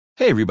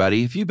Hey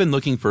everybody, if you've been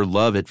looking for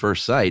love at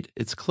first sight,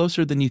 it's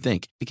closer than you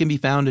think. It can be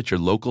found at your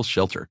local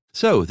shelter.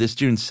 So this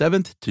June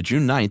 7th to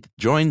June 9th,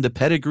 join the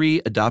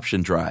Pedigree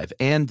Adoption Drive,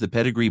 and the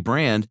Pedigree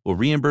brand will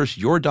reimburse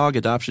your dog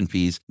adoption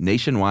fees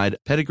nationwide.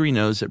 Pedigree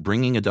knows that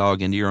bringing a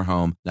dog into your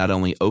home not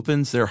only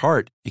opens their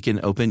heart, it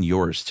can open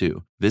yours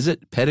too.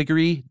 Visit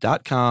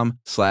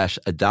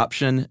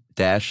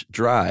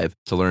pedigree.com/adoption-drive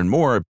to learn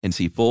more and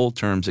see full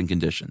terms and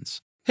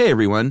conditions. Hey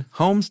everyone,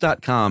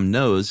 Homes.com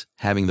knows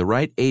having the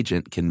right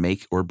agent can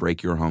make or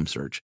break your home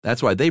search.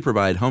 That's why they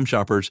provide home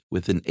shoppers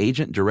with an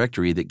agent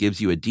directory that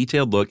gives you a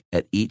detailed look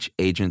at each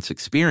agent's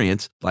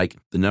experience, like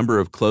the number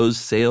of closed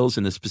sales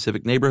in a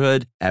specific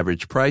neighborhood,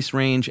 average price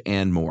range,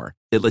 and more.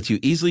 It lets you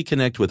easily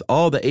connect with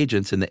all the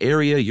agents in the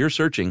area you're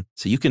searching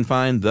so you can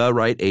find the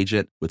right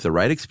agent with the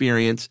right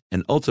experience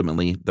and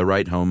ultimately the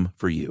right home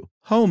for you.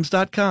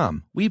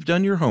 Homes.com. We've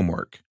done your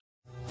homework.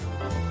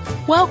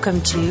 Welcome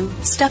to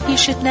Stuff You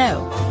Should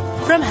Know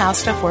from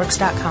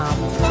HowStuffWorks.com.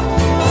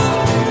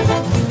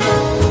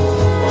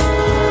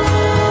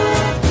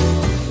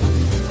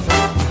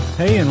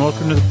 Hey, and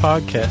welcome to the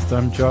podcast.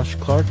 I'm Josh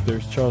Clark.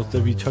 There's Charles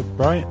W. Chuck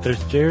Bryant.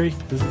 There's Jerry.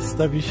 This is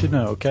Stuff You Should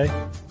Know, okay?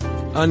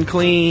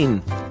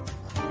 Unclean.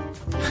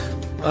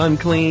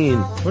 Unclean.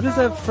 What is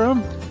that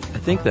from? I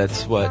think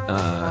that's what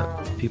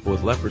people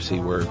with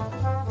leprosy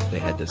they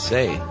had to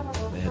say.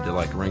 They had to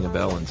ring a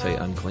bell and say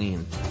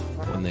unclean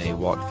when they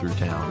walked through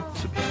town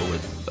so people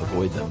would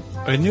avoid them.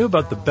 I knew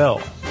about the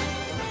bell.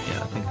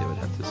 Yeah, I think they would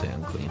have to say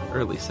unclean. Or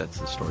at least that's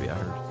the story I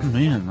heard.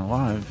 Man,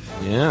 alive.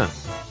 Yeah.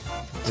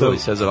 It really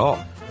says it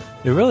all.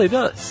 It really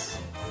does.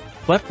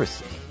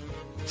 Leprosy.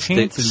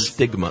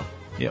 Stigma.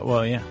 Yeah,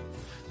 well, yeah.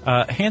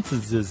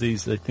 Hansen's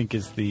disease, I think,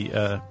 is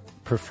the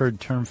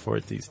preferred term for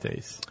it these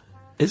days.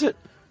 Is it?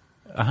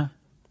 Uh-huh.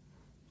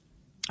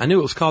 I knew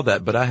it was called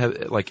that, but I have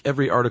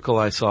every article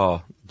I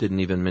saw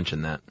didn't even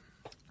mention that.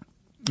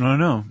 I don't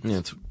know.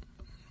 Yeah,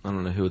 I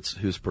don't know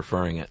who's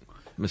preferring it.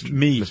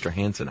 Mr.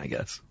 Hansen, I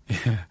guess.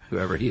 Yeah.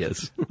 Whoever he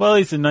is. Well,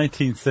 he's a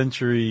 19th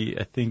century,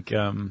 I think,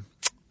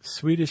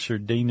 Swedish or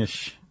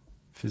Danish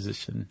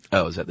physician.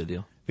 Oh, is that the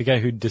deal? The guy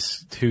who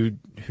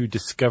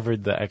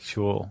discovered the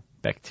actual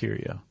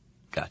bacteria.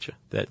 Gotcha.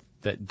 That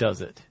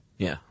does it.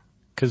 Yeah.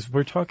 Because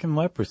we're talking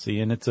leprosy,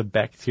 and it's a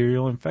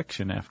bacterial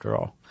infection after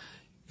all.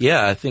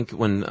 Yeah, I think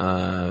when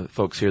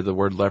folks hear the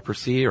word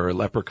leprosy or a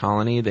leper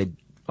colony, they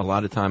a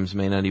lot of times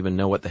may not even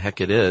know what the heck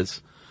it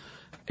is.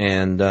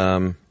 And,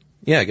 I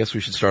guess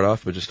we should start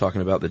off by just talking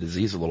about the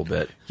disease a little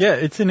bit. Yeah,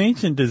 it's an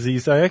ancient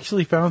disease. I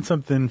actually found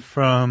something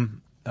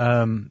from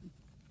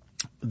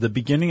the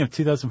beginning of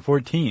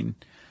 2014,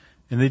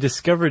 and they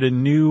discovered a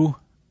new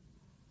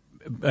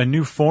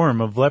form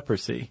of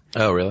leprosy.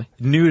 Oh, really?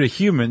 New to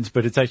humans,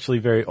 but it's actually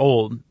very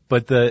old.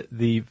 But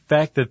the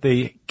fact that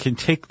they can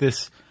take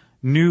this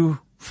new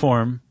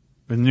form,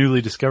 the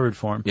newly discovered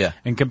form, yeah,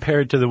 and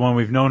compare it to the one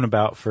we've known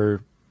about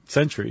for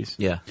centuries.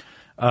 Yeah.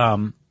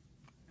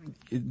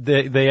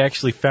 They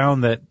actually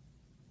found that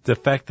the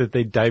fact that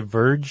they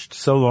diverged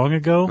so long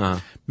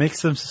ago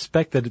makes them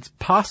suspect that it's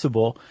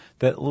possible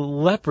that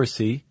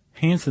leprosy,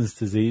 Hansen's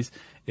disease,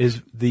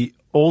 is the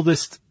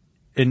oldest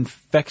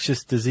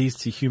infectious disease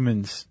to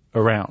humans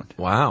around.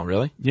 Wow,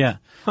 really? Yeah.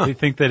 Huh. They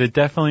think that it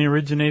definitely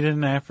originated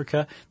in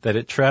Africa, that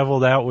it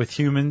traveled out with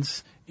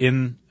humans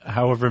in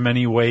however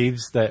many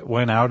waves that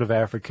went out of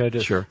Africa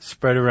to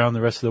spread around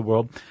the rest of the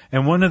world.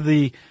 And one of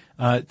the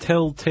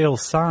telltale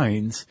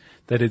signs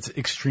that it's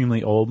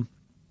extremely old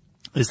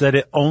is that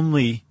it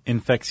only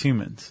infects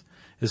humans.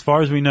 As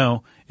far as we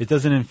know, it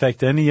doesn't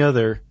infect any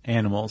other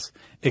animals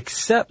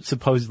except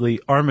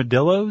supposedly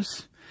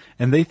armadillos.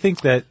 And they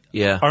think that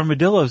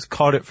armadillos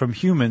caught it from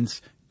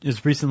humans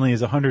as recently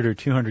as 100 or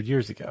 200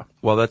 years ago.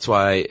 Well, that's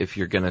why if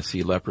you're going to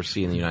see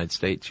leprosy in the United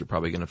States, you're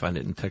probably going to find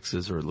it in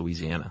Texas or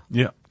Louisiana.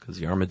 Yeah. Because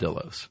the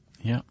armadillos.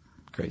 Yeah.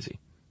 Crazy.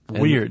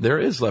 Weird. And there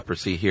is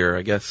leprosy here.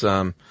 I guess,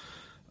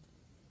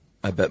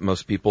 I bet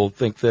most people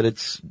think that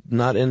it's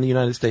not in the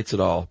United States at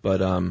all,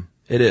 but,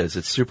 it is.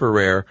 It's super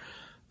rare.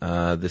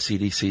 The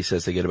CDC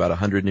says they get about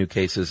 100 new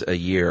cases a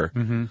year,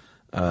 in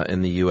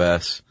the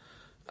U.S.,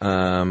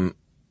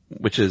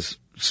 which is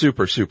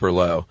super, super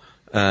low.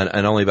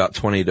 And only about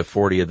 20 to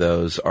 40 of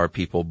those are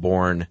people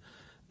born,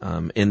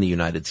 in the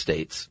United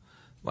States.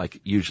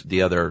 Usually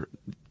the other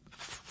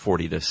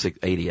 40 to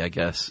 80, I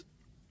guess,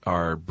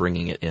 are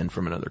bringing it in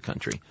from another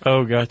country.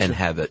 Oh, gotcha. And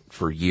have it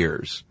for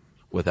years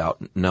without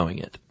knowing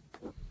it.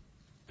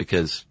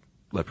 Because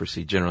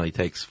leprosy generally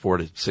takes 4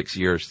 to 6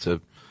 years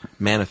to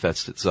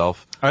manifest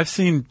itself. I've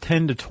seen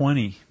 10 to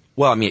 20.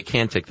 Well, I mean, it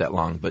can take that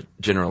long, but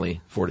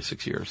generally 4 to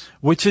 6 years.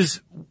 Which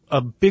is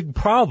a big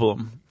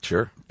problem.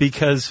 Sure.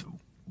 Because,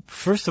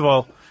 first of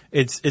all,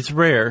 it's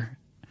rare,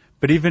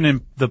 but even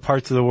in the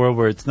parts of the world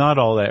where it's not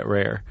all that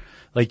rare,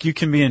 you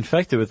can be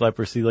infected with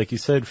leprosy, like you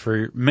said,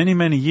 for many,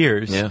 many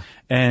years. Yeah.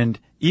 And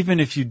even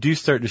if you do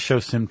start to show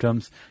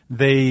symptoms,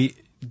 they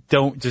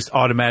don't just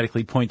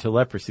automatically point to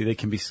leprosy. They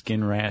can be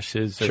skin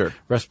rashes or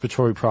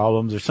respiratory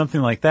problems or something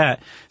like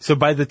that. So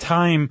by the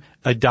time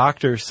a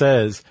doctor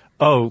says,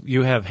 oh,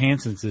 you have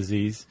Hansen's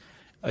disease,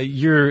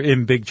 you're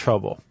in big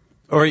trouble.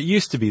 Or it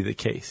used to be the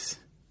case.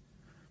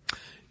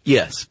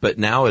 Yes, but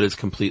now it is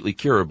completely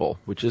curable,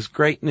 which is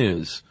great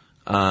news.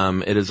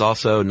 It is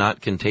also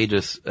not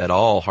contagious at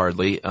all,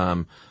 hardly.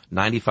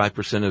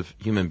 95% of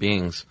human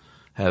beings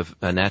have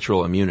a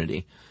natural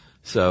immunity.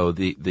 So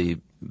the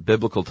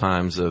biblical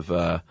times of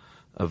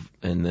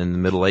in the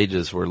Middle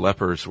Ages where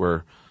lepers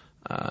were,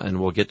 and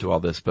we'll get to all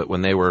this, but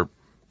when they were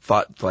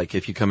thought like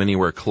if you come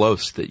anywhere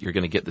close that you're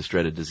going to get this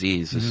dreaded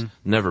disease has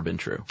never been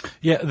true.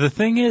 Yeah, the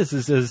thing is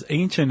as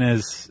ancient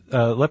as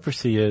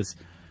leprosy is,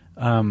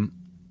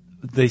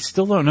 they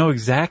still don't know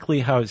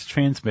exactly how it's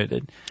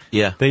transmitted.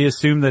 Yeah. They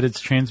assume that it's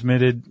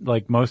transmitted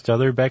like most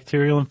other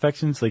bacterial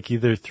infections, like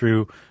either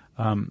through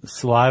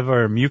saliva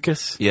or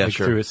mucus, like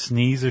through a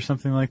sneeze or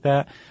something like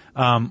that,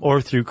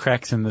 or through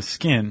cracks in the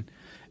skin.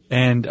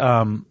 And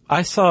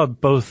I saw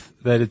both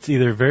that it's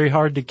either very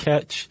hard to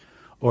catch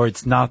or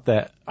it's not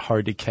that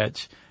hard to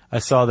catch. I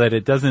saw that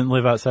it doesn't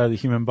live outside of the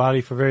human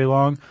body for very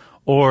long,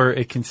 or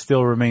it can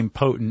still remain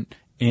potent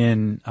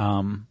in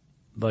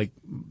like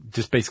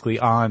just basically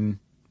on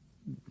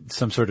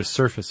some sort of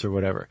surface or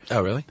whatever.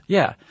 Oh, really?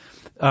 Yeah.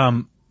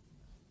 But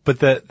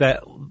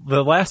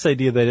the last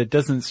idea that it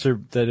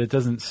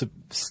doesn't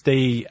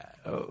stay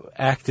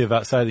active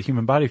outside the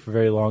human body for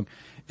very long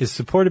is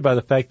supported by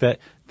the fact that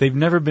they've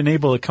never been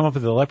able to come up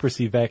with a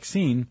leprosy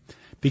vaccine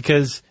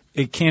because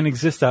it can't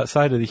exist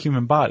outside of the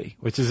human body,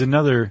 which is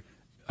another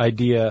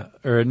idea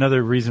or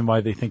another reason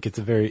why they think it's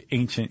a very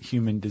ancient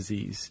human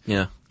disease.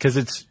 Yeah. Because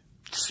it's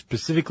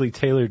specifically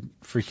tailored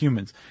for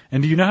humans.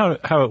 And do you know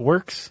how it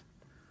works?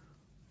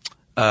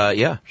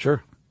 Yeah,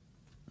 sure.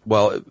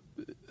 Well,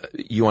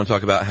 you want to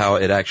talk about how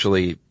it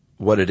actually,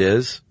 what it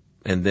is,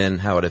 and then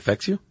how it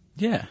affects you?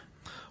 Yeah.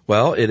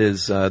 Well, it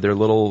is, they're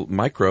little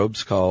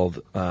microbes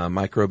called,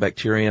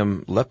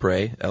 Mycobacterium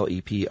leprae,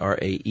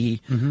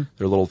 Leprae. Mm-hmm.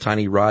 They're little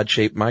tiny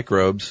rod-shaped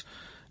microbes,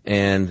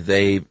 and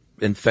they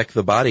infect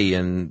the body,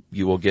 and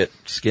you will get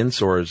skin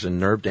sores and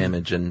nerve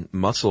damage and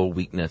muscle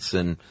weakness,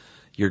 and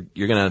you're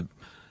gonna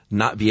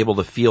not be able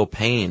to feel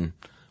pain,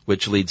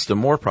 which leads to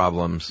more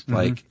problems,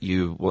 like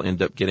you will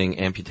end up getting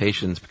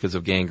amputations because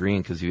of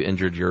gangrene because you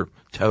injured your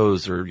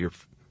toes or your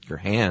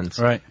hands,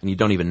 right? And you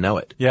don't even know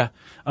it. Yeah,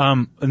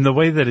 and the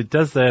way that it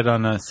does that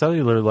on a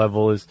cellular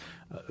level is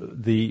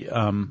the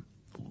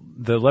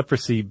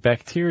leprosy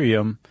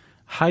bacterium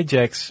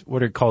hijacks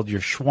what are called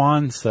your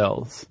Schwann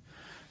cells.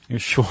 Your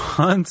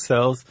Schwann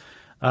cells,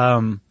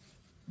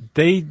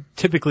 they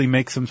typically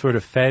make some sort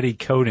of fatty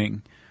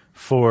coating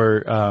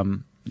for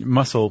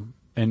muscle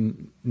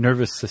and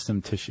nervous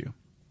system tissue,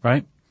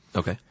 right?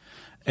 Okay.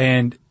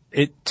 And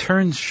it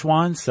turns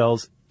Schwann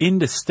cells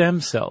into stem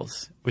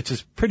cells, which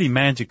is pretty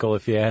magical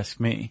if you ask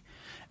me.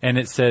 And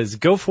it says,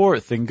 go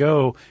forth and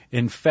go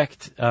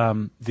infect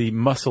the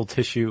muscle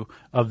tissue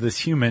of this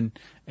human,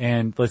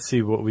 and let's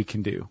see what we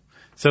can do.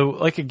 So,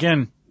 like,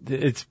 again,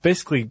 it's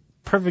basically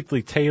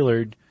perfectly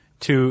tailored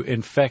to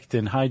infect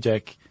and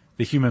hijack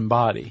the human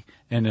body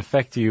and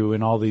affect you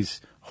in all these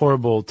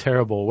horrible,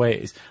 terrible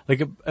ways.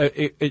 Like,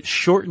 it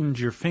shortened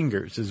your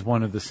fingers is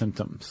one of the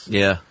symptoms.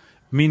 Yeah.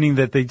 Meaning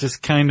that they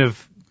just kind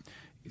of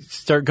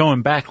start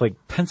going back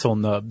like pencil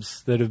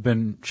nubs that have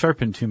been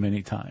sharpened too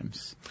many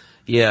times.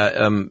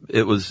 Yeah,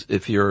 it was,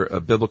 if you're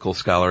a biblical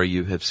scholar,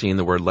 you have seen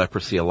the word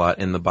leprosy a lot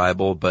in the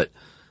Bible, but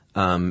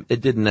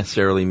it didn't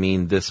necessarily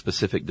mean this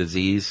specific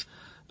disease.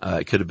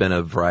 It could have been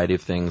a variety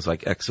of things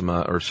like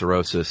eczema or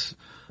cirrhosis,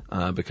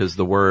 because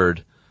the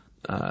word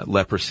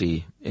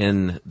leprosy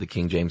in the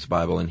King James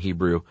Bible in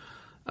Hebrew,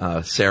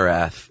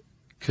 serath,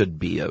 could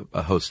be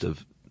a host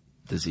of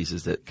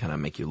diseases that kind of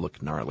make you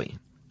look gnarly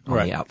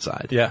on the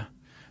outside. Yeah.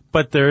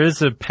 But there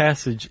is a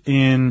passage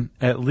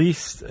at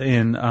least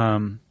in,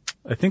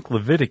 I think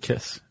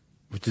Leviticus,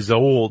 which is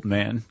old,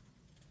 man.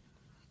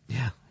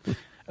 Yeah.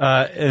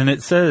 And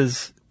it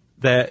says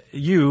that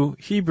you,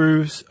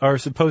 Hebrews, are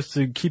supposed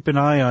to keep an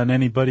eye on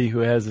anybody who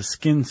has a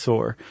skin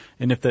sore.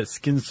 And if that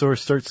skin sore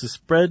starts to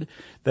spread,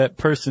 that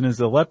person is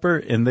a leper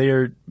and they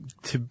are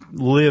to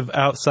live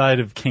outside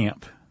of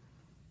camp.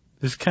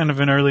 There's kind of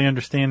an early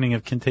understanding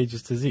of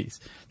contagious disease.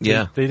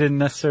 Yeah. They didn't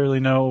necessarily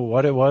know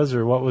what it was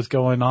or what was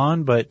going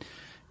on, but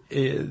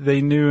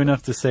they knew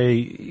enough to say,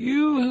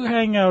 you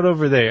hang out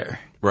over there.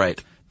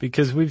 Right.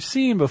 Because we've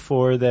seen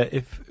before that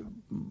if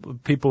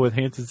people with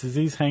Hansen's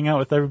disease hang out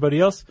with everybody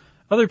else,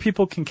 other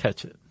people can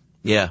catch it.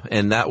 Yeah,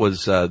 and that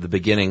was the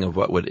beginning of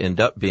what would end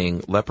up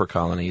being leper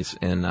colonies,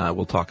 and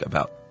we'll talk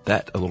about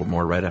that a little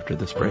more right after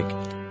this break.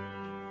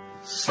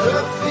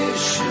 Stuff you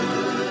should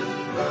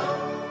know.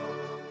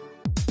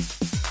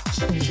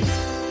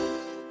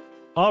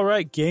 All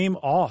right, game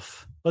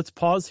off. Let's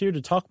pause here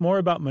to talk more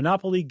about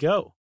Monopoly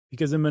Go.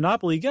 Because in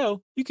Monopoly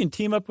Go, you can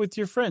team up with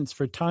your friends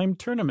for timed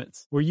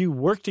tournaments where you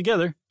work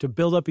together to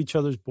build up each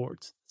other's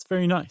boards. It's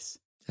very nice.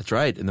 That's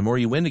right. And the more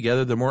you win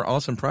together, the more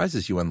awesome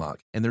prizes you unlock.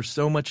 And there's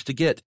so much to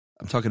get.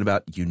 I'm talking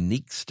about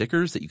unique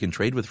stickers that you can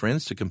trade with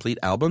friends to complete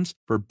albums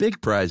for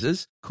big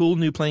prizes, cool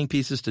new playing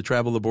pieces to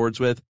travel the boards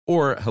with,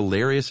 or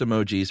hilarious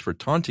emojis for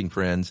taunting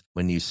friends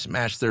when you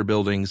smash their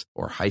buildings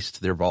or heist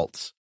their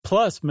vaults.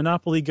 Plus,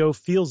 Monopoly Go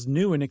feels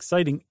new and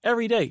exciting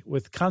every day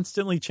with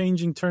constantly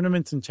changing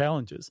tournaments and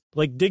challenges,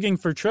 like digging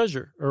for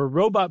treasure or a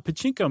robot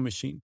pachinko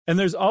machine. And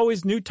there's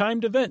always new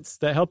timed events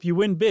that help you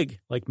win big,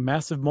 like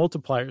massive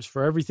multipliers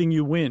for everything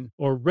you win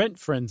or rent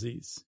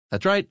frenzies.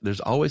 That's right. There's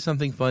always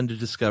something fun to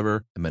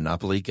discover in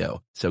Monopoly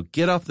Go. So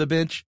get off the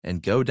bench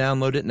and go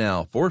download it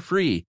now for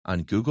free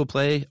on Google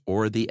Play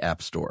or the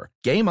App Store.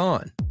 Game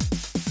on!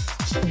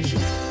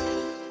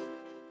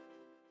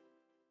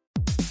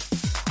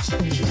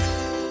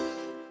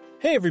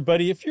 Hey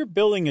everybody, if you're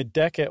building a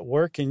deck at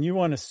work and you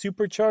want to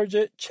supercharge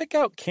it, check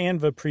out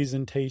Canva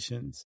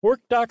presentations.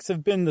 Work docs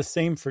have been the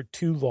same for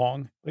too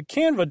long, but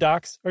Canva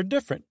docs are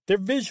different. They're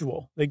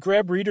visual. They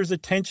grab readers'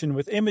 attention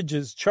with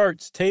images,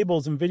 charts,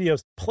 tables, and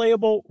videos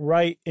playable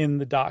right in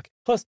the doc.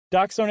 Plus,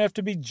 docs don't have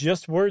to be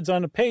just words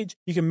on a page.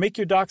 You can make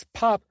your docs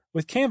pop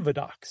with Canva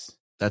docs.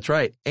 That's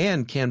right.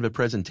 And Canva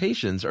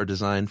presentations are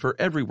designed for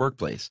every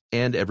workplace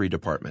and every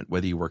department.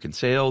 Whether you work in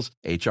sales,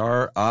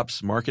 HR,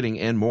 ops, marketing,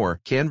 and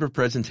more, Canva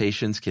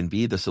presentations can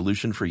be the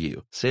solution for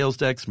you. Sales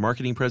decks,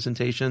 marketing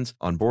presentations,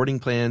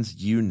 onboarding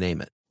plans, you name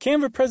it.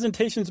 Canva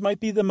presentations might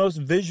be the most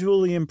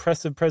visually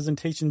impressive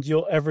presentations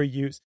you'll ever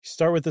use. You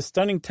start with a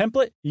stunning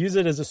template, use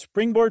it as a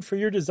springboard for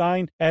your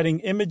design, adding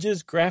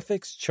images,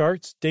 graphics,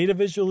 charts, data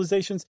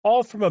visualizations,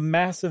 all from a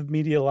massive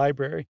media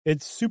library.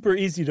 It's super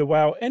easy to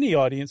wow any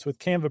audience with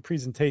Canva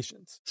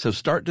presentations. So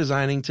start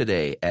designing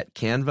today at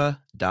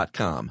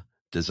canva.com.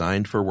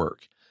 Designed for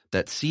work.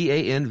 That's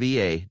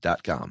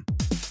CANVA.com.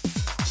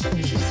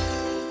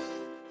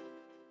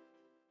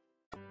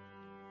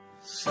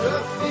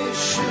 Stuff you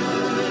shouldn't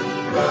know.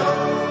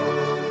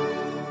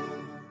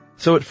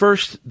 So at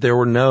first, there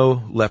were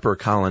no leper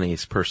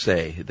colonies per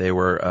se. They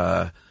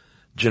were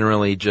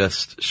generally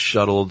just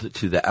shuttled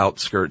to the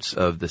outskirts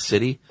of the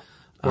city.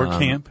 Or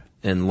camp.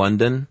 In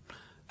London,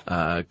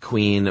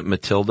 Queen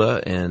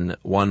Matilda in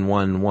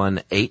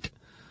 1118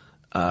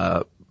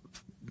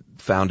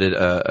 founded,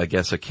 I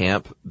guess, a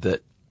camp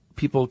that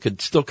people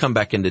could still come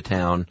back into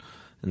town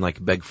and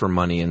like beg for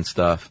money and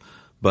stuff.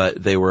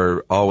 But they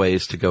were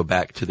always to go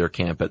back to their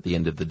camp at the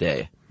end of the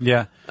day.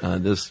 Yeah.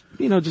 This,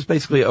 just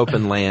basically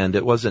open land.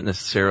 It wasn't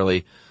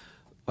necessarily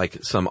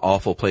like some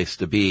awful place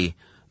to be.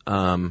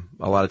 A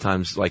lot of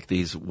times, like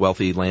these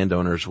wealthy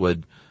landowners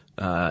would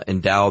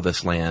endow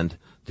this land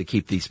to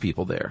keep these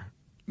people there.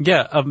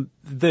 Yeah.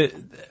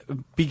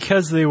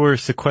 Because they were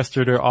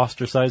sequestered or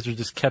ostracized or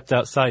just kept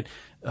outside,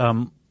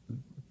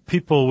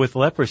 people with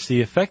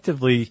leprosy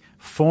effectively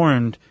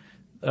formed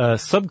a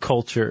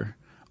subculture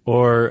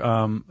or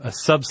a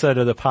subset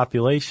of the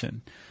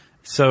population.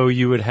 So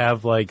you would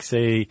have, like,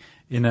 say,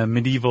 in a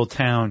medieval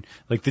town,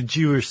 like the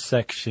Jewish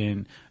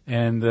section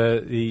and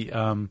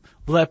the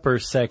leper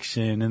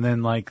section, and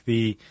then like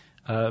the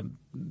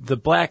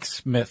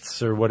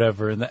blacksmiths or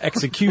whatever, and the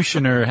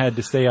executioner had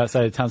to stay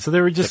outside of town. So they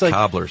were just the like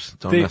cobblers.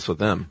 Don't mess with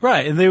them,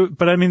 right? And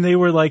they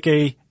were like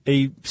a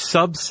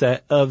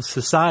subset of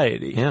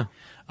society. Yeah,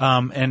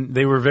 and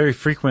they were very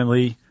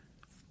frequently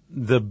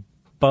the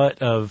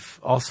butt of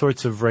all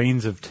sorts of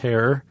reigns of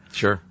terror.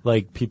 Sure.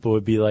 Like, people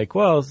would be like,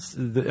 well,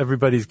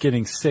 everybody's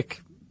getting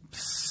sick,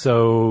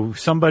 so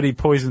somebody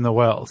poisoned the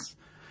wells.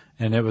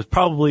 And it was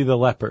probably the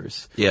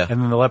lepers. Yeah.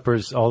 And then all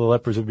the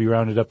lepers would be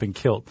rounded up and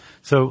killed.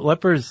 So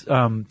lepers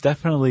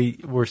definitely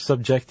were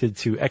subjected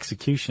to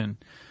execution.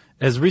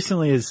 As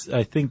recently as,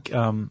 I think,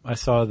 I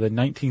saw the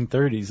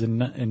 1930s. In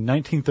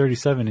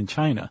 1937 in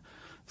China,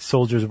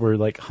 soldiers were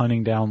like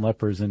hunting down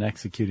lepers and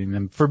executing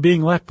them for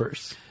being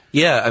lepers.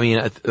 Yeah, I mean,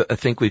 I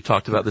think we've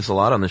talked about this a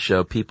lot on the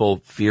show.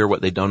 People fear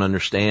what they don't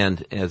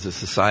understand as a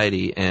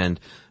society, and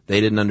they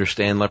didn't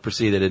understand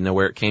leprosy. They didn't know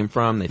where it came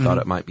from. They thought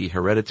it might be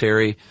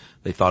hereditary.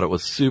 They thought it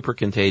was super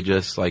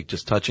contagious, like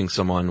just touching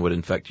someone would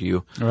infect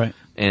you. Right.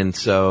 And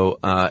so,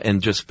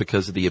 and just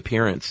because of the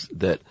appearance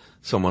that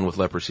someone with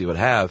leprosy would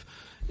have,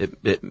 they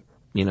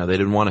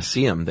didn't want to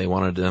see them. They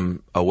wanted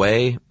them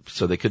away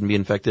so they couldn't be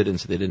infected, and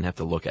so they didn't have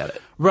to look at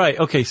it. Right.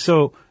 Okay.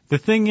 So the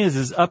thing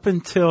is up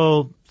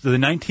until the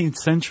 19th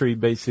century,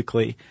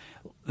 basically,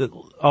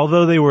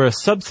 although they were a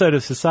subset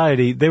of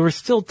society, they were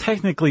still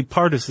technically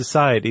part of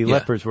society. Yeah.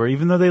 Lepers were.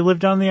 Even though they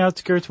lived on the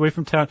outskirts, away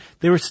from town,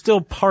 they were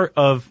still part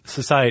of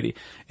society.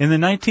 In the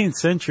 19th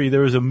century,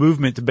 there was a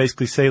movement to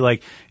basically say,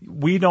 like,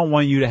 we don't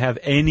want you to have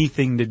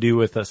anything to do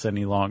with us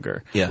any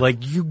longer. Yeah.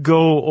 Like, you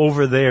go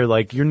over there,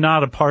 like, you're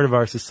not a part of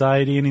our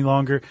society any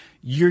longer.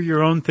 You're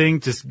your own thing.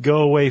 Just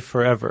go away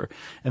forever.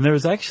 And there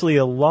was actually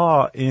a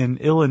law in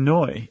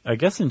Illinois, I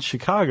guess in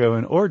Chicago,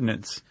 an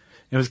ordinance.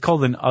 It was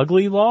called an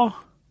ugly law.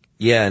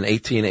 Yeah, in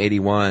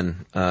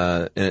 1881,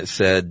 and it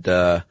said,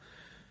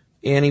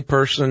 any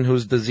person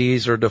who's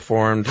diseased or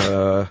deformed,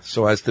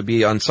 so as to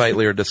be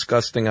unsightly or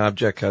disgusting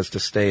object has to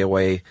stay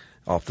away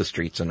off the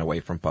streets and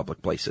away from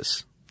public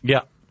places.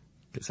 Yeah.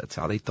 Because that's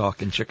how they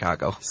talk in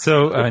Chicago.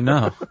 So, I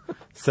know.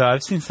 So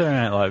I've seen Saturday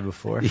Night Live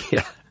before.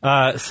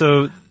 Yeah.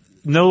 So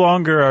no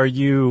longer are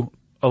you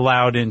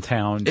allowed in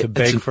town to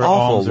beg for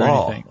alms or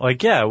anything.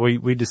 Like, yeah,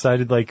 we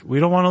decided, like, we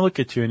don't want to look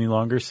at you any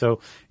longer,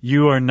 so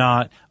you are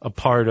not a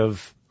part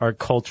of our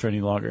culture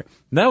any longer.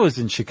 And that was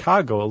in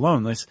Chicago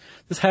alone. This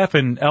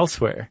happened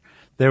elsewhere.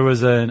 There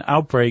was an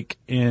outbreak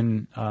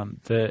in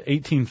the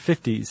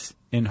 1850s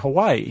in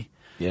Hawaii.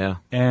 Yeah.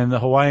 And the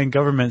Hawaiian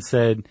government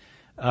said,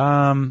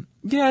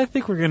 I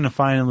think we're going to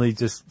finally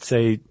just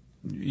say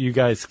you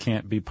guys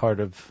can't be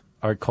part of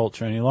our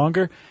culture any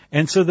longer.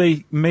 And so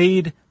they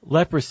made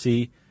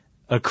leprosy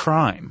a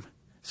crime.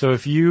 So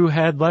if you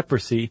had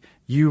leprosy,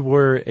 you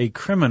were a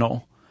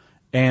criminal,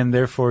 and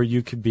therefore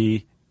you could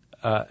be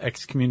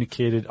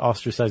excommunicated,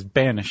 ostracized,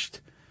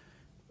 banished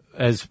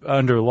as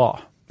under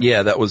law.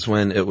 Yeah, that was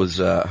when it was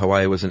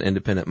Hawaii was an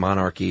independent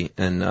monarchy,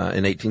 and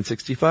in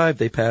 1865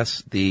 they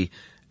passed the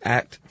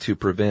act to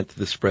prevent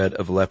the spread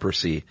of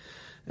leprosy.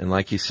 And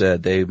like you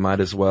said, they might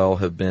as well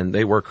have been,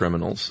 they were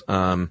criminals.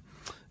 And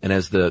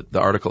as the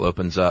article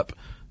opens up,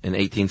 in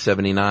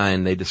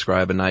 1879 they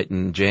describe a night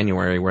in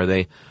January where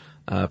they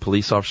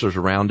police officers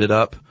rounded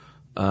up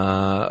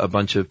a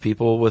bunch of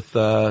people with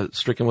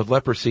stricken with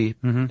leprosy,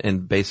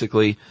 and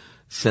basically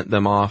sent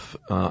them off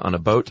on a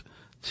boat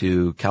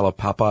to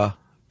Kalaupapa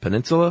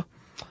Peninsula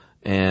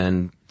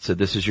and said,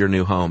 this is your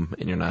new home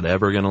and you're not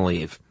ever going to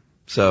leave.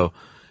 So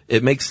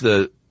it makes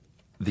the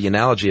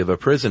analogy of a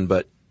prison,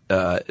 but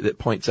it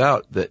points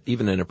out that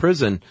even in a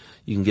prison,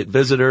 you can get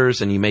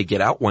visitors and you may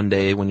get out one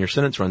day when your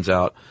sentence runs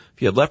out.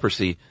 If you had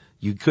leprosy,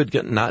 you could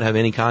not have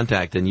any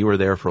contact and you were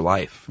there for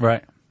life.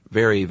 Right.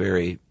 Very,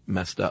 very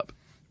messed up.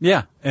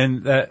 Yeah,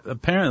 and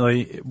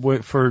apparently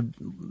for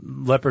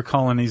leper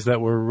colonies that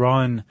were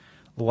run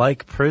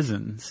like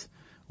prisons,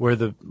 where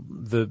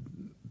the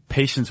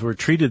patients were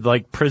treated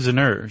like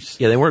prisoners.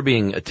 Yeah, they weren't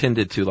being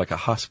attended to like a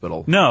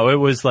hospital. No, it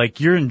was like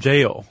you're in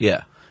jail.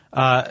 Yeah.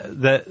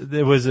 That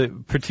it was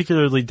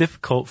particularly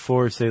difficult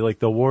for, say, like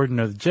the warden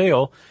of the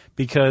jail,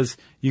 because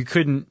you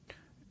couldn't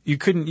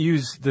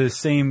use the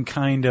same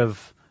kind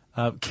of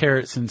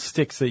carrots and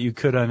sticks that you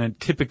could on a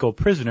typical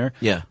prisoner.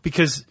 Yeah.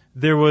 Because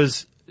there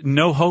was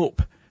no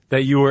hope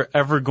that you were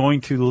ever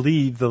going to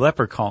leave the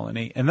leper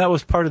colony. And that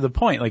was part of the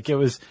point. Like, it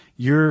was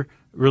your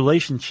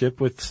relationship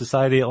with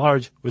society at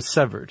large was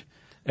severed,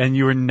 and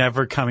you were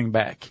never coming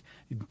back.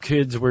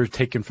 Kids were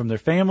taken from their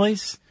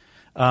families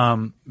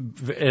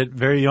at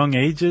very young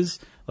ages,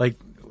 like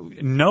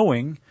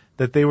knowing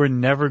that they were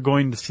never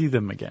going to see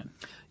them again.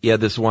 Yeah,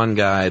 this one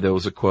guy, there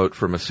was a quote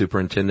from a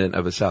superintendent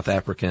of a South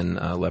African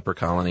leper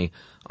colony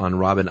on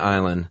Robben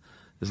Island.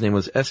 His name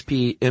was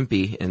S.P.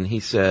 Impey, and he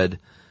said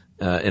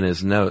in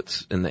his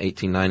notes in the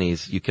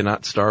 1890s, you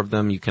cannot starve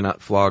them, you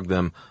cannot flog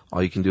them,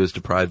 all you can do is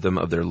deprive them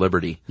of their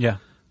liberty. Yeah.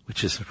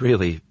 Which is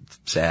really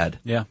sad.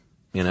 Yeah.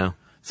 You know?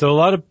 So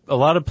a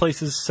lot of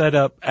places set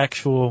up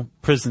actual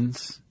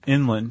prisons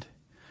inland,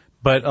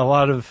 but a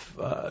lot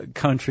of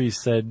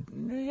countries said,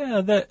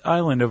 yeah, that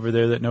island over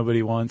there that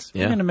nobody wants,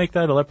 we're going to make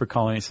that a leper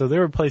colony. So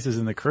there were places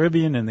in the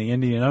Caribbean, in the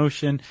Indian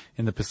Ocean,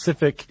 in the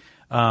Pacific,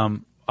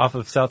 off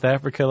of South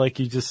Africa, like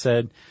you just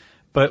said.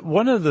 But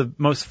one of the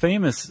most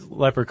famous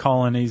leper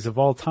colonies of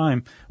all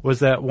time was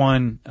that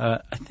one, I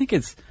think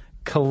it's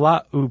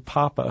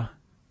Kalaupapa.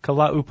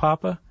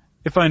 Kalaupapa?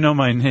 If I know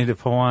my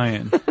native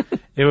Hawaiian,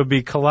 it would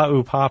be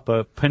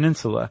Kalaupapa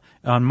Peninsula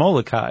on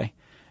Molokai.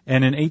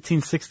 And in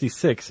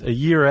 1866, a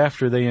year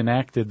after they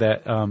enacted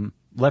that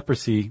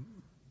leprosy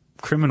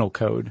criminal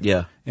code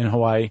in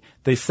Hawaii,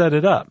 they set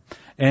it up.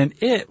 And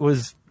it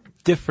was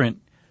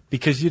different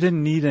because you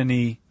didn't need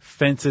any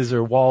fences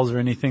or walls or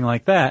anything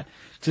like that.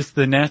 Just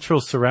the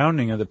natural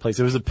surrounding of the place.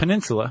 It was a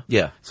peninsula.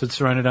 Yeah. So it's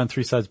surrounded on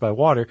three sides by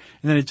water.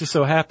 And then it just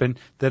so happened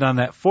that on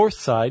that fourth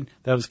side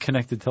that was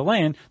connected to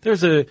land,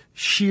 there's a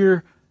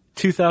sheer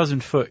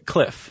 2,000-foot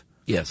cliff.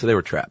 Yeah, so they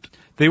were trapped.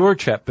 They were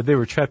trapped, but they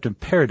were trapped in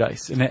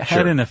paradise. And it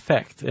had an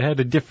effect. It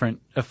had a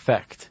different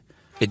effect.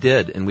 It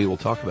did, and we will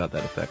talk about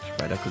that effect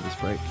right after this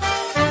break.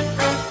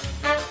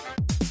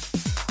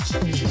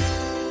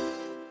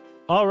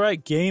 All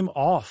right, game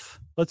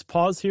off. Let's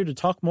pause here to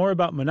talk more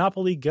about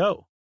Monopoly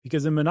Go.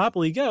 Because in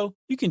Monopoly Go,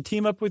 you can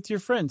team up with your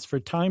friends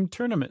for timed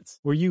tournaments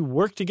where you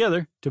work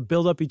together to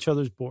build up each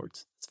other's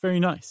boards. It's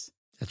very nice.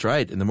 That's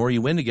right. And the more you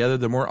win together,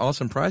 the more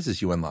awesome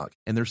prizes you unlock.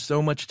 And there's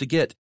so much to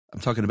get. I'm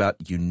talking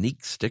about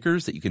unique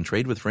stickers that you can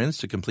trade with friends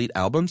to complete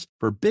albums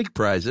for big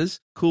prizes,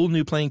 cool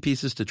new playing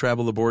pieces to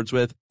travel the boards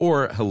with,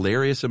 or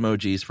hilarious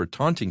emojis for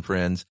taunting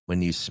friends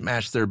when you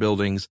smash their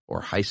buildings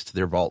or heist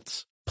their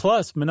vaults.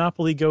 Plus,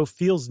 Monopoly Go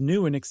feels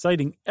new and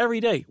exciting every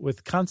day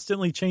with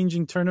constantly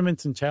changing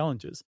tournaments and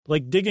challenges,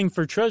 like digging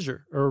for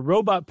treasure or a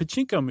robot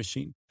pachinko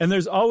machine. And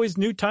there's always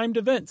new timed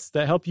events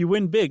that help you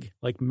win big,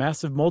 like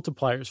massive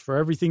multipliers for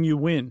everything you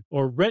win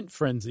or rent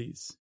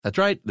frenzies. That's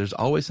right. There's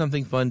always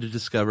something fun to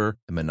discover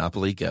in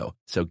Monopoly Go.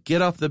 So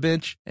get off the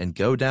bench and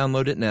go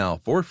download it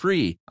now for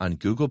free on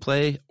Google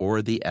Play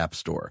or the App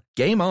Store.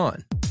 Game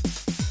on!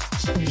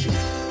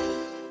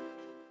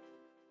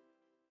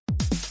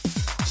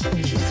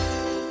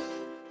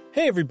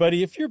 Hey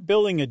everybody, if you're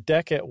building a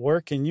deck at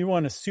work and you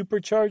want to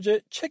supercharge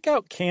it, check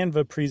out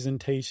Canva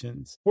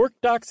presentations. Work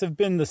docs have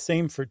been the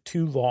same for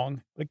too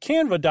long, but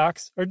Canva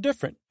docs are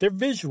different. They're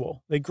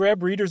visual. They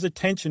grab readers'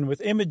 attention with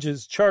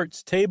images,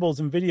 charts, tables,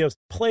 and videos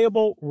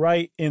playable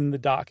right in the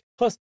doc.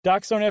 Plus,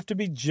 docs don't have to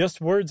be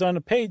just words on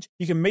a page.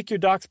 You can make your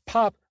docs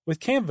pop with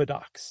Canva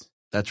docs.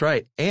 That's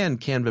right. And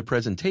Canva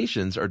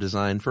presentations are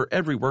designed for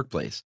every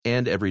workplace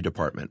and every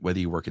department. Whether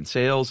you work in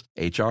sales,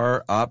 HR,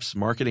 ops,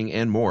 marketing,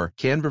 and more,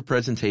 Canva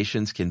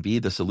presentations can be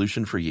the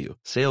solution for you.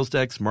 Sales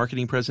decks,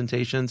 marketing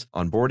presentations,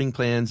 onboarding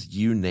plans,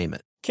 you name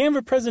it.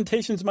 Canva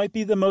presentations might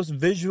be the most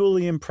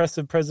visually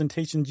impressive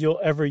presentations you'll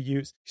ever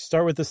use. You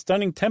start with a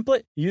stunning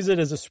template, use it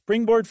as a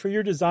springboard for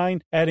your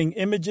design, adding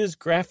images,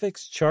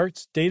 graphics,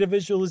 charts, data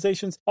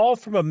visualizations, all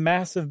from a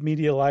massive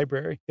media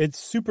library. It's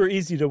super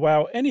easy to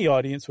wow any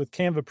audience with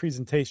Canva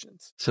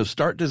presentations. So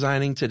start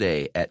designing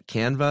today at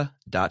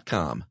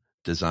canva.com.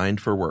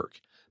 Designed for work.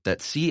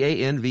 That's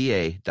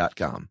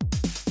canva.com.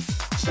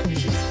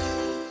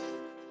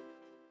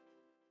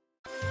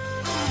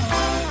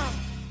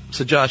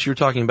 So, Josh, you were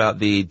talking about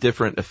the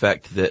different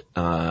effect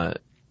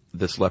that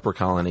this leper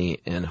colony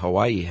in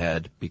Hawaii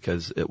had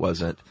because it was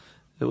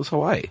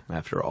Hawaii,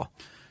 after all.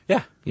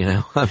 Yeah. You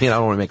know, I mean, I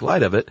don't want to make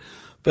light of it,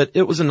 but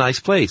it was a nice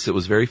place. It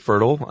was very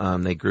fertile.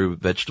 They grew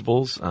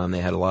vegetables.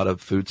 They had a lot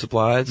of food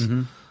supplies.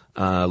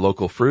 Mm-hmm.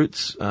 Local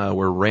fruits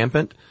were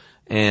rampant.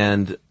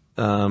 And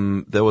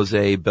there was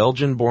a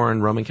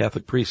Belgian-born Roman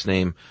Catholic priest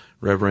named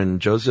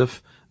Reverend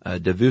Joseph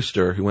de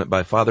Veuster who went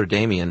by Father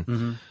Damien.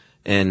 Mm-hmm.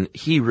 And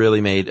he really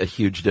made a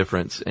huge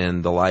difference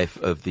in the life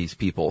of these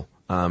people.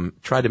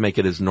 Tried to make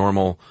it as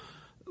normal,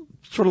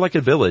 sort of like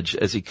a village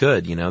as he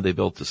could. You know, they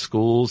built the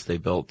schools, they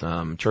built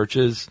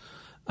churches.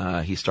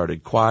 He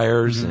started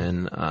choirs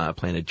and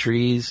planted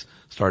trees,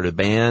 started a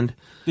band.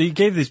 He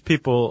gave these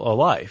people a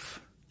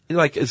life.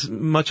 Like as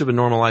much of a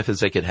normal life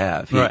as they could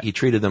have. He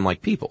treated them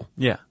like people.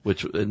 Yeah.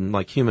 And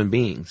like human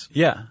beings.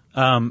 Yeah.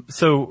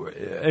 So,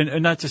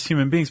 and not just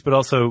human beings, but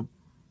also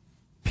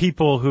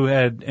people who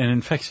had an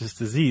infectious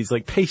disease,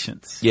 like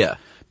patients. Yeah.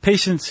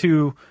 Patients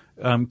who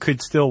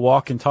could still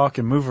walk and talk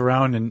and move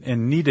around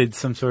and needed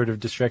some sort of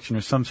distraction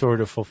or some sort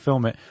of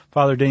fulfillment.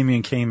 Father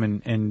Damien came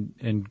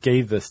and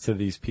gave this to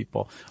these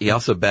people. He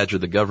also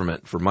badgered the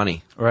government for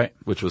money. Right.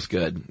 Which was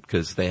good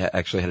because they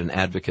actually had an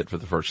advocate for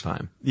the first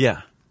time.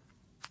 Yeah.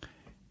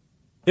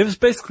 It was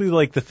basically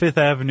like the Fifth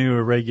Avenue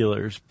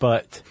Irregulars,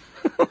 but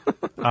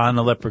on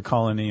a leper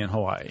colony in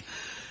Hawaii.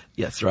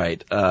 Yes,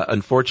 right.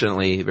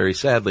 Unfortunately, very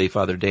sadly,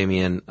 Father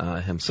Damien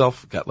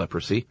himself got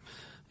leprosy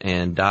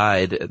and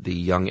died at the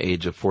young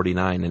age of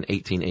 49 in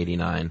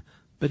 1889.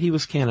 But he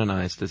was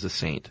canonized as a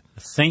saint.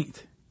 A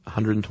saint?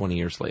 120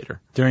 years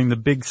later. During the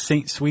big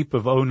saint sweep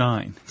of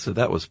 2009. So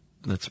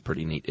that's a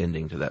pretty neat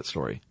ending to that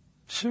story.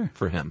 Sure.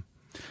 For him.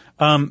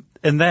 And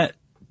that,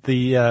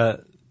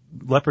 the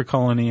leper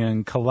colony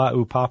in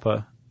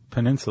Kalaupapa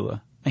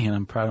Peninsula. Man,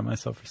 I'm proud of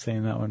myself for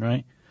saying that one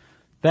right.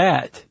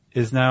 That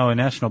is now a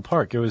national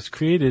park. It was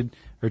created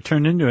or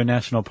turned into a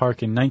national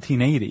park in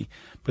 1980.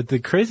 But the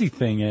crazy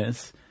thing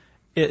is,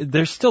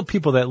 there's still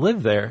people that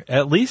live there,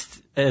 at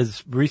least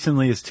as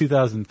recently as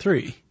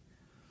 2003.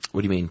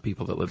 What do you mean,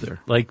 people that live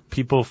there? Like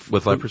people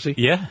with leprosy?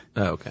 Yeah.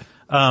 Oh, okay.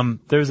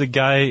 There was a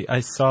guy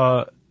I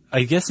saw,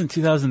 I guess in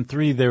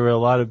 2003, there were a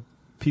lot of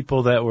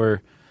people that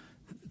were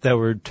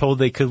told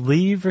they could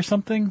leave or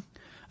something.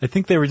 I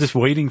think they were just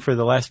waiting for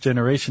the last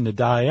generation to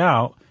die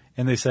out.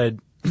 And they said,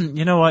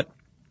 you know what?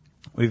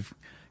 We've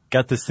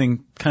got this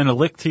thing kind of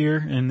licked here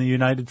in the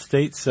United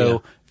States,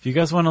 so if you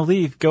guys want to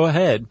leave, go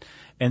ahead.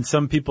 And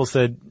some people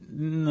said,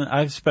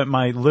 I've spent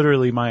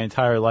literally my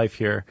entire life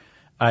here.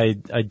 I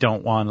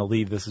don't want to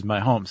leave. This is my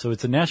home. So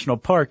it's a national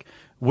park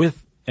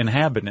with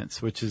inhabitants,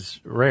 which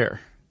is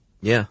rare.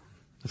 Yeah,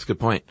 that's a good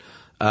point.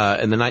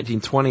 In the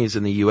 1920s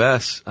in the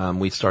U.S.,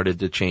 we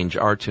started to change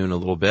our tune a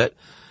little bit,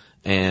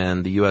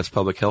 and the U.S.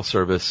 Public Health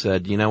Service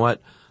said, you know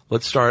what?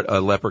 Let's start a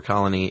leper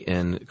colony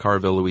in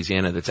Carville,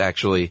 Louisiana that's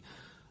actually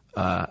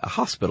a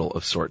hospital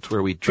of sorts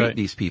where we treat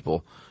these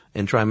people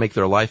and try and make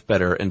their life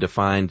better and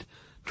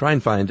try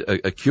and find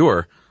a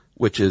cure,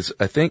 which is,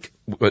 I think,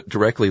 what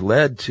directly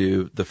led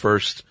to the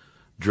first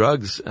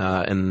drugs in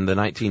the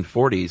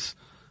 1940s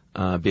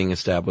being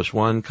established.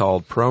 One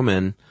called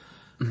Promin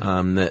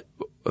that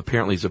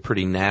apparently is a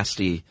pretty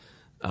nasty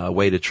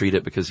way to treat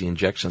it because the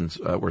injections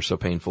were so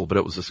painful, but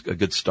it was a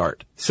good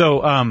start.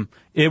 So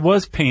it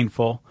was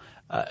painful.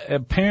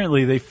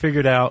 Apparently they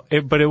figured out,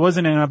 but it was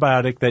an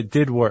antibiotic that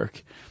did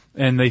work.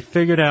 And they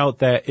figured out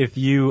that if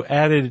you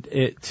added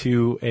it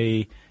to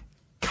a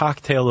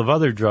cocktail of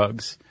other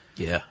drugs,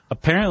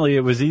 apparently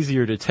it was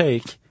easier to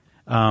take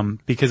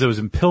because it was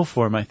in pill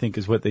form, I think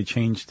is what they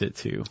changed it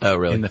to. Oh,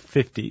 really? In the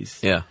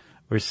 50s. Yeah.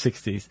 Or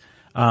 60s.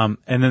 And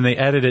then they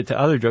added it to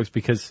other drugs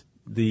because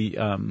the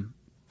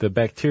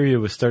bacteria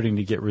was starting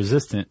to get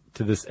resistant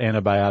to this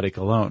antibiotic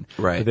alone.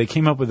 Right. But they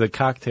came up with a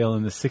cocktail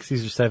in the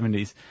 60s or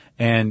 70s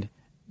and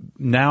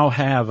now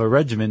have a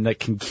regimen that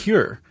can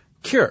cure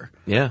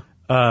Yeah.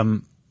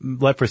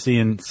 leprosy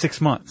in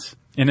 6 months.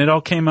 And it all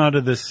came out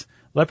of this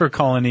leper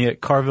colony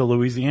at Carville,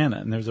 Louisiana.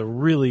 And there's a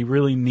really,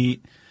 really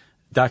neat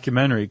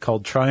documentary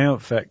called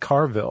Triumph at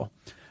Carville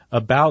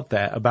about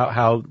that, about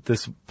how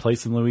this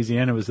place in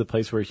Louisiana was the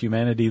place where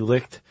humanity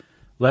licked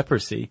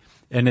leprosy.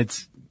 And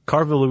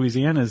Carville,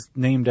 Louisiana is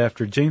named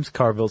after James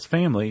Carville's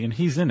family, and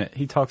he's in it.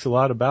 He talks a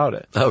lot about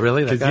it. Oh,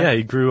 really? That guy? Yeah,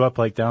 he grew up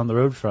like down the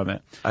road from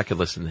it. I could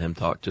listen to him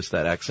talk, just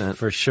that accent.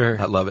 For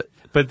sure. I love it.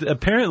 But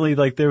apparently,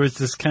 like, there was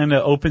this kind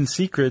of open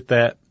secret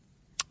that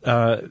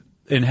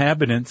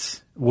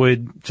inhabitants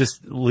would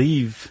just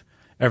leave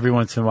every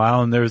once in a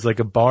while, and there was like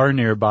a bar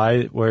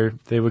nearby where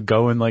they would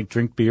go and like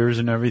drink beers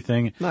and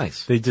everything.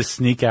 Nice. They just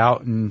sneak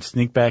out and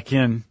sneak back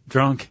in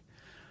drunk,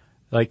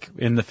 like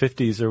in the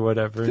 50s or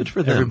whatever. Good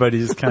for them. Everybody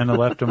just kind of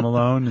left them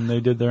alone, and they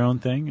did their own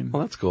thing. And,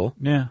 Well, that's cool.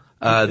 yeah,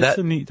 it's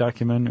a neat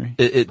documentary.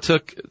 It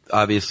took,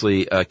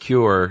 obviously, a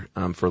cure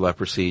for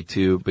leprosy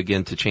to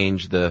begin to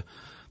change the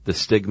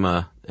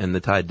stigma, and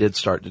the tide did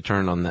start to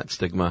turn on that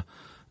stigma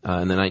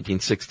in the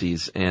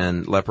 1960s,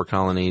 and leper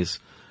colonies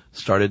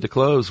started to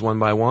close one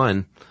by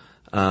one.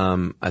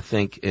 I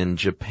think in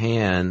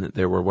Japan,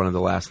 they were one of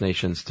the last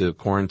nations to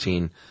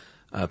quarantine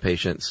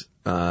patients.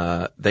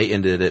 They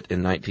ended it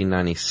in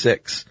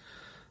 1996.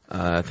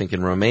 I think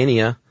in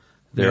Romania,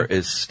 there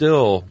is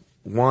still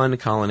one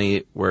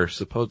colony where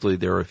supposedly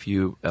there are a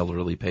few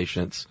elderly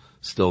patients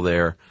still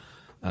there.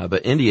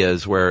 But India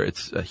is where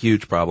it's a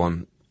huge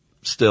problem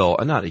still.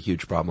 Not a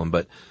huge problem,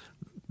 but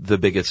the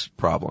biggest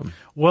problem.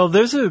 Well,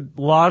 there's a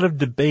lot of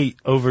debate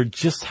over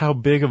just how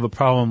big of a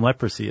problem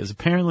leprosy is.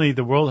 Apparently,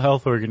 the World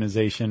Health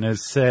Organization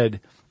has said,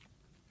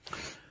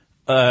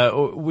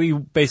 we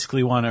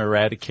basically want to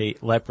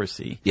eradicate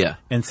leprosy. Yeah.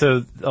 And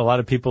so a lot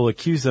of people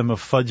accuse them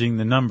of fudging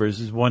the numbers.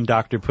 As one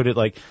doctor put it,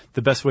 like,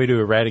 the best way to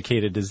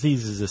eradicate a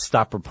disease is to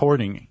stop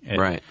reporting it.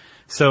 Right.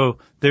 So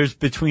there's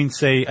between,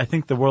 say, I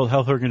think the World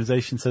Health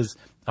Organization says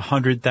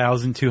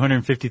 100,000,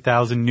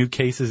 250,000 new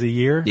cases a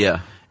year.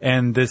 Yeah.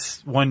 And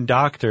this one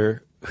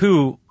doctor,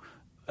 who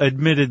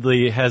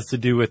admittedly has to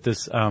do with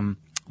this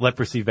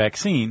leprosy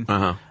vaccine,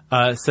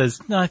 says,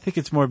 no, I think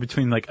it's more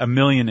between like 1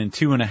 million and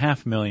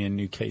 2.5 million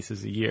new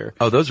cases a year.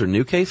 Oh, those are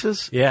new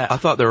cases? Yeah. I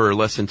thought there were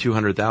less than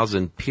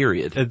 200,000,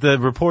 period. The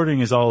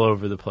reporting is all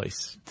over the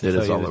place. It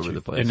is all over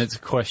the place. And it's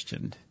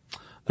questioned.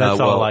 That's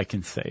all I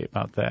can say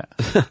about that.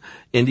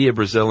 India,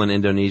 Brazil, and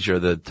Indonesia are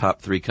the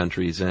top 3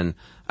 countries. And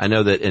I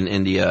know that in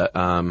India,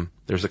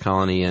 there's a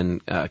colony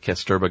in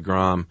Kasturba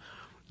Gram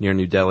near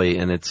New Delhi,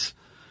 and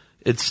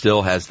it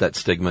still has that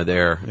stigma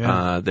there.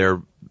 Yeah.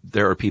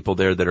 There are people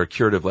there that are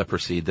cured of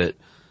leprosy that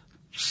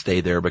stay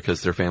there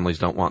because their families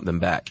don't want them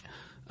back.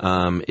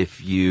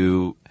 If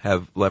you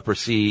have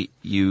leprosy,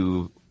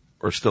 you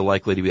are still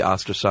likely to be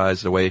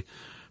ostracized away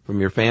from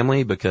your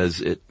family because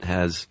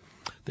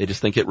they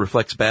just think it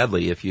reflects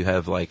badly. If you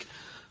have like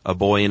a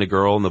boy and a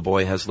girl and the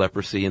boy has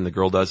leprosy and the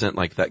girl doesn't,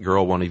 like that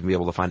girl won't even be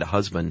able to find a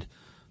husband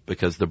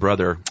because the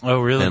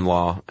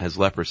brother-in-law has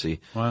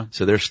leprosy. Wow.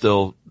 So they're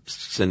still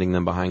sending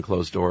them behind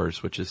closed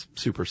doors, which is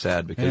super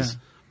sad because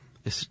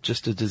it's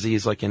just a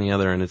disease like any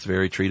other, and it's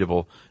very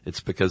treatable.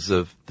 It's because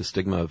of the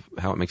stigma of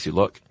how it makes you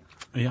look.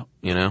 Yeah.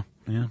 You know?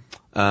 Yeah.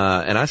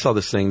 And I saw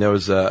this thing. There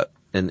was an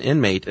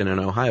inmate in an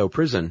Ohio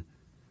prison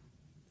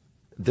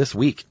this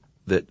week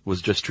that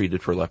was just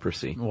treated for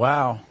leprosy.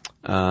 Wow.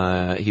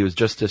 He was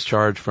just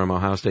discharged from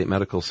Ohio State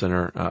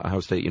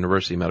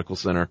University Medical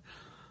Center,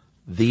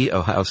 the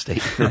Ohio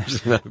State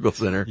University Medical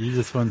Center. You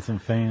just won some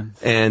fans.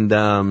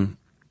 And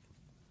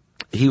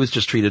he was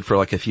just treated for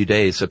like a few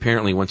days. So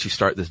apparently once you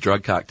start this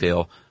drug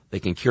cocktail,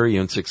 they can cure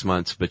you in 6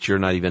 months, but you're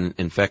not even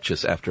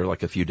infectious after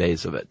like a few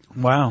days of it.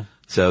 Wow.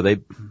 So they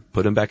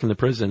put him back into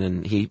prison,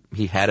 and he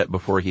had it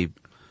before he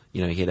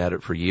had had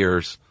it for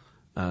years.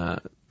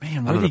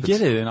 Man, where did he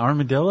get it? An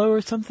armadillo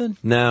or something?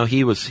 No,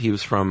 he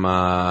was from,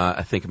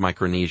 I think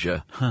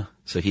Micronesia. Huh.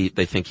 So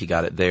they think he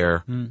got it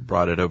there,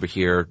 brought it over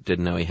here,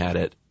 didn't know he had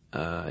it,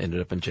 ended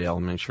up in jail.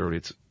 I'm not sure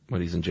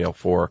what he's in jail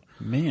for.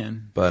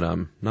 Man. But,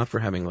 not for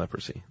having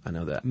leprosy. I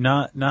know that.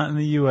 Not in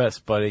the U.S.,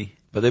 buddy.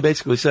 But they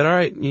basically said, all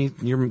right,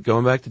 you're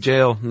going back to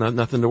jail.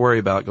 Nothing to worry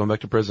about. Going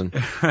back to prison.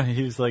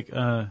 He was like,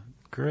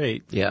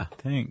 great. Yeah.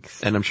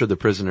 Thanks. And I'm sure the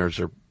prisoners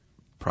are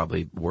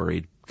probably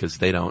worried because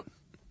they don't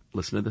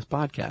listen to this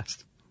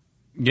podcast.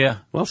 Yeah.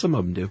 Well, some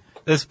of them do.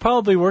 It's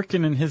probably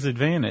working in his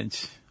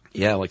advantage.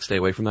 Yeah, like stay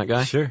away from that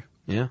guy? Sure.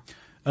 Yeah.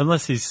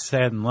 Unless he's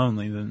sad and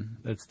lonely, then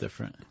that's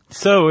different.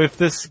 So if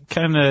this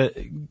kind of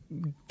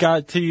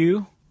got to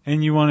you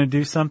and you want to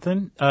do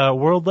something,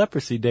 World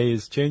Leprosy Day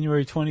is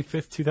January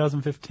 25th,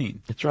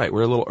 2015. That's right.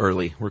 We're a little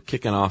early. We're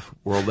kicking off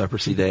World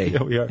Leprosy Day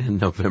Yeah, we are. in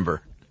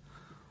November.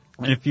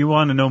 And if you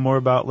want to know more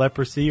about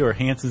leprosy or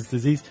Hansen's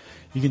disease,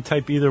 you can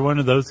type either one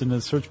of those into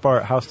the search bar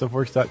at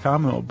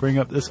howstuffworks.com, and it'll bring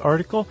up this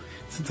article.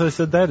 Since I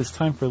said that, it's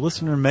time for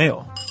listener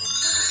mail.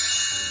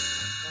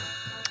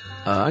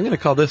 I'm going to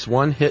call this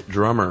One Hit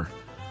Drummer.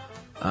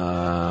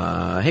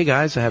 Hey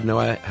guys, I have no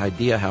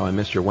idea how I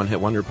missed your One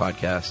Hit Wonder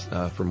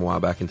podcast from a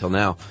while back until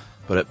now,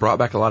 but it brought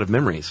back a lot of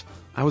memories.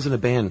 I was in a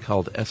band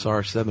called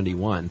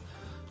SR71,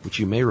 which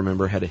you may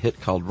remember had a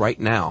hit called Right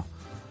Now,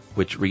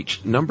 which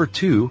reached number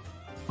 2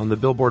 on the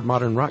Billboard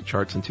Modern Rock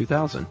charts in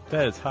 2000.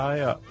 That is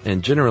high up.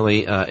 And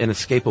generally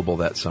inescapable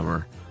that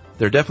summer.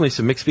 There are definitely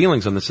some mixed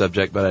feelings on the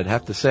subject, but I'd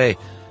have to say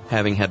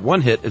having had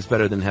one hit is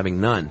better than having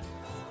none.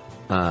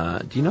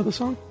 Do you know the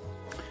song?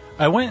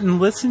 I went and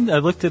listened. I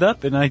looked it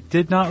up, and I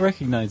did not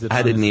recognize it. I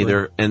honestly. didn't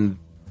either, and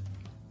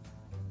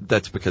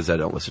that's because I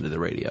don't listen to the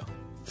radio.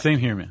 Same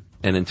here, man.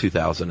 And in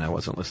 2000, I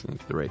wasn't listening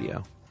to the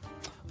radio.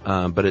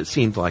 But it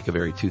seemed like a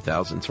very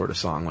 2000 sort of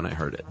song when I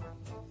heard it.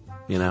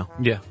 You know?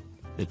 Yeah.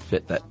 It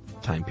fit that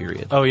time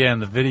period. Oh, yeah,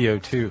 and the video,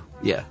 too.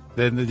 Yeah.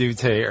 Then the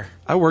dude's hair.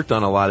 I worked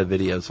on a lot of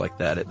videos like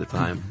that at the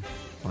time.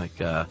 Like,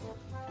 it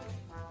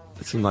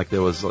seemed like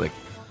there was, like,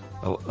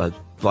 a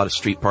lot of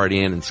street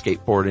partying and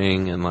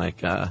skateboarding and,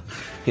 like,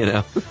 you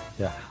know?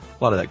 Yeah.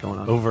 A lot of that going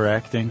on.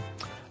 Overacting.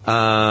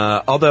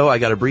 Although I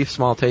got a brief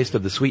small taste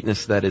of the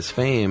sweetness that is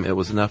fame, it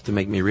was enough to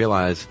make me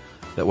realize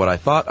that what I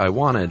thought I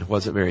wanted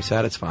wasn't very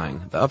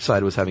satisfying. The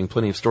upside was having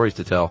plenty of stories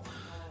to tell.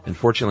 And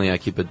fortunately, I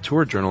keep a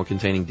tour journal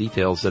containing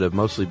details that have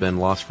mostly been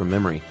lost from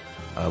memory.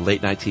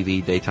 Late night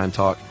TV, daytime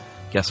talk,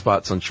 guest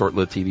spots on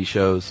short-lived TV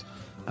shows,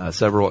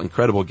 several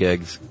incredible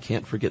gigs.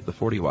 Can't forget the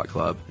 40 Watt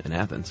Club in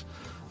Athens.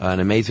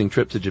 An amazing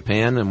trip to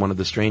Japan and one of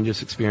the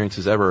strangest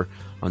experiences ever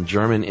on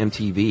German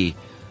MTV.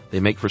 They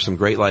make for some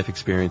great life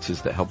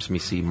experiences that helps me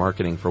see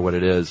marketing for what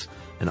it is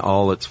in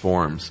all its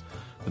forms.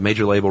 The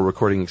major label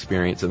recording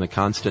experience and the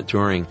constant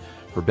touring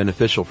were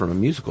beneficial from a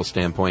musical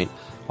standpoint,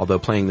 although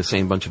playing the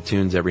same bunch of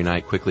tunes every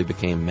night quickly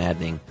became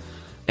maddening.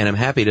 And I'm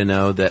happy to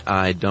know that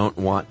I don't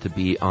want to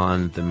be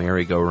on the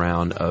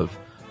merry-go-round of,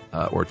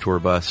 or tour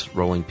bus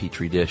rolling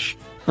petri dish.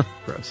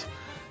 Gross.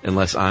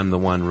 Unless I'm the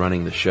one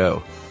running the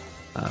show.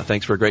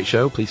 Thanks for a great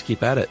show. Please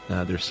keep at it.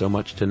 There's so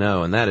much to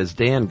know. And that is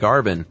Dan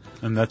Garbin.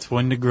 And that's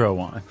one to grow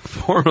on.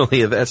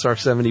 Formerly of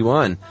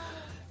SR71.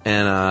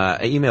 And I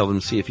emailed him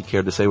to see if he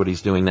cared to say what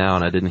he's doing now,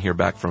 and I didn't hear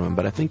back from him.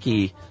 But I think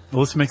he...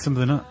 Well, let's make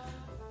something up.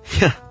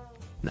 Yeah.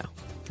 No.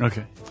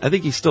 Okay. I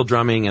think he's still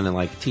drumming and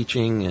like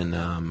teaching, and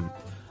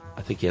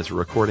I think he has a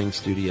recording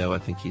studio. I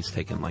think he's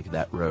taken like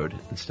that road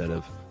instead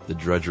of the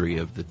drudgery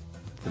of the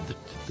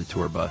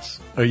tour bus.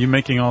 Are you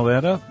making all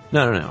that up?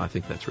 No. I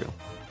think that's real.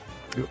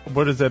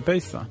 What is that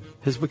based on?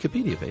 His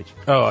Wikipedia page.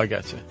 Oh, I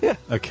gotcha. Yeah.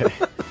 Okay.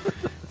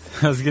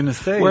 I was going to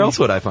say. Where else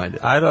would I find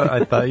it?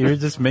 I thought you were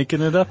just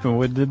making it up and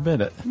wouldn't admit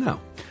it. No.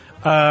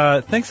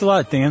 Thanks a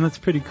lot, Dan. That's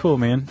pretty cool,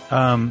 man.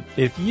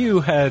 If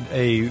you had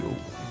a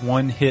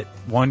one-hit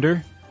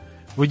wonder,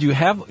 would you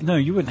have... No,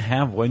 you wouldn't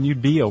have one.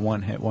 You'd be a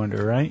one-hit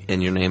wonder, right?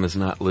 And your name is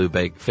not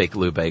fake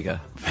Lou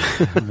Bega.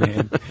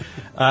 Man.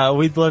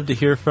 We'd love to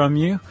hear from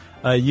you.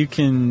 You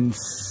can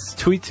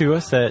tweet to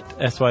us at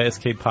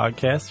SYSK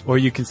Podcast, or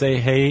you can say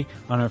hey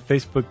on our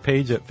Facebook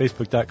page at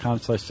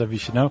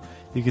facebook.com/StuffYouShouldKnow.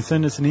 You can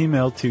send us an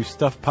email to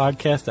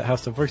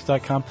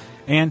stuffpodcast@howstuffworks.com,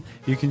 and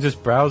you can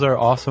just browse our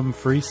awesome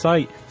free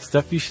site,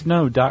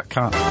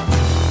 StuffYouShouldKnow.com.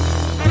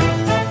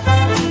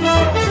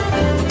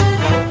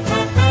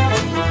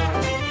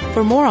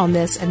 For more on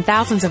this and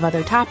thousands of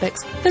other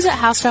topics, visit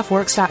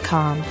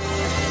HowStuffWorks.com.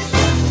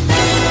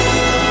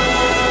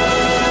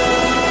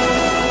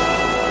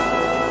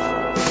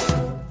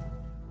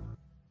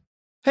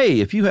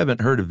 Hey, if you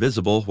haven't heard of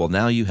Visible, well,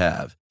 now you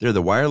have. They're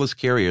the wireless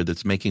carrier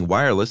that's making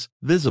wireless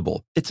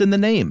visible. It's in the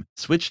name.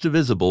 Switch to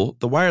Visible,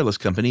 the wireless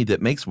company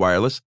that makes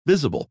wireless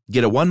visible.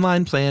 Get a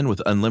one-line plan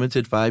with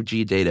unlimited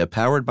 5G data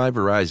powered by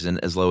Verizon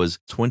as low as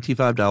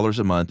 $25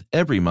 a month,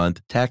 every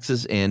month,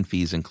 taxes and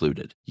fees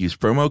included. Use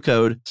promo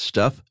code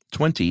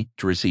STUFF20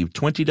 to receive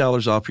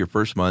 $20 off your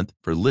first month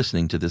for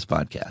listening to this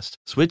podcast.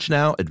 Switch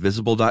now at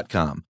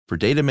Visible.com. For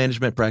data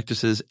management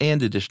practices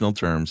and additional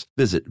terms,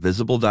 visit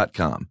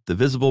Visible.com. The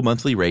Visible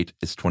monthly rate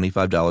is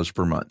 $25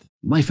 per month.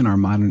 Life in our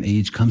modern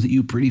age comes at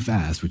you pretty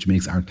fast, which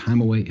makes our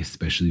time away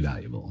especially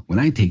valuable. When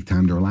I take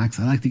time to relax,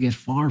 I like to get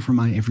far from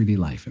my everyday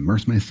life,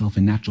 immerse myself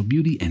in natural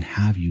beauty, and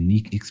have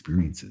unique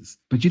experiences.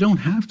 But you don't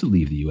have to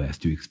leave the U.S.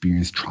 to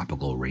experience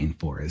tropical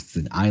rainforests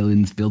and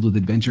islands filled with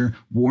adventure,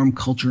 warm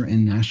culture,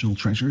 and national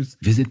treasures.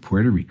 Visit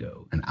Puerto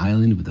Rico, an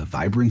island with a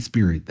vibrant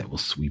spirit that will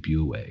sweep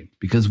you away.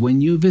 Because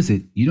when you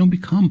visit, you don't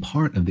become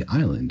part of the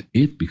island,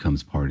 it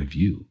becomes part of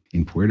you.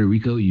 In Puerto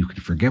Rico, you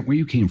can forget where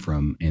you came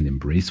from and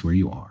embrace where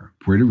you are.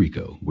 Puerto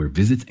Rico, where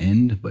visits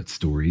end, but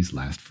stories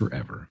last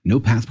forever. No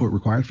passport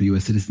required for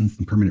U.S. citizens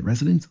and permanent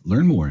residents.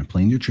 Learn more and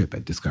plan your trip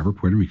at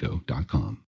discoverpuertorico.com.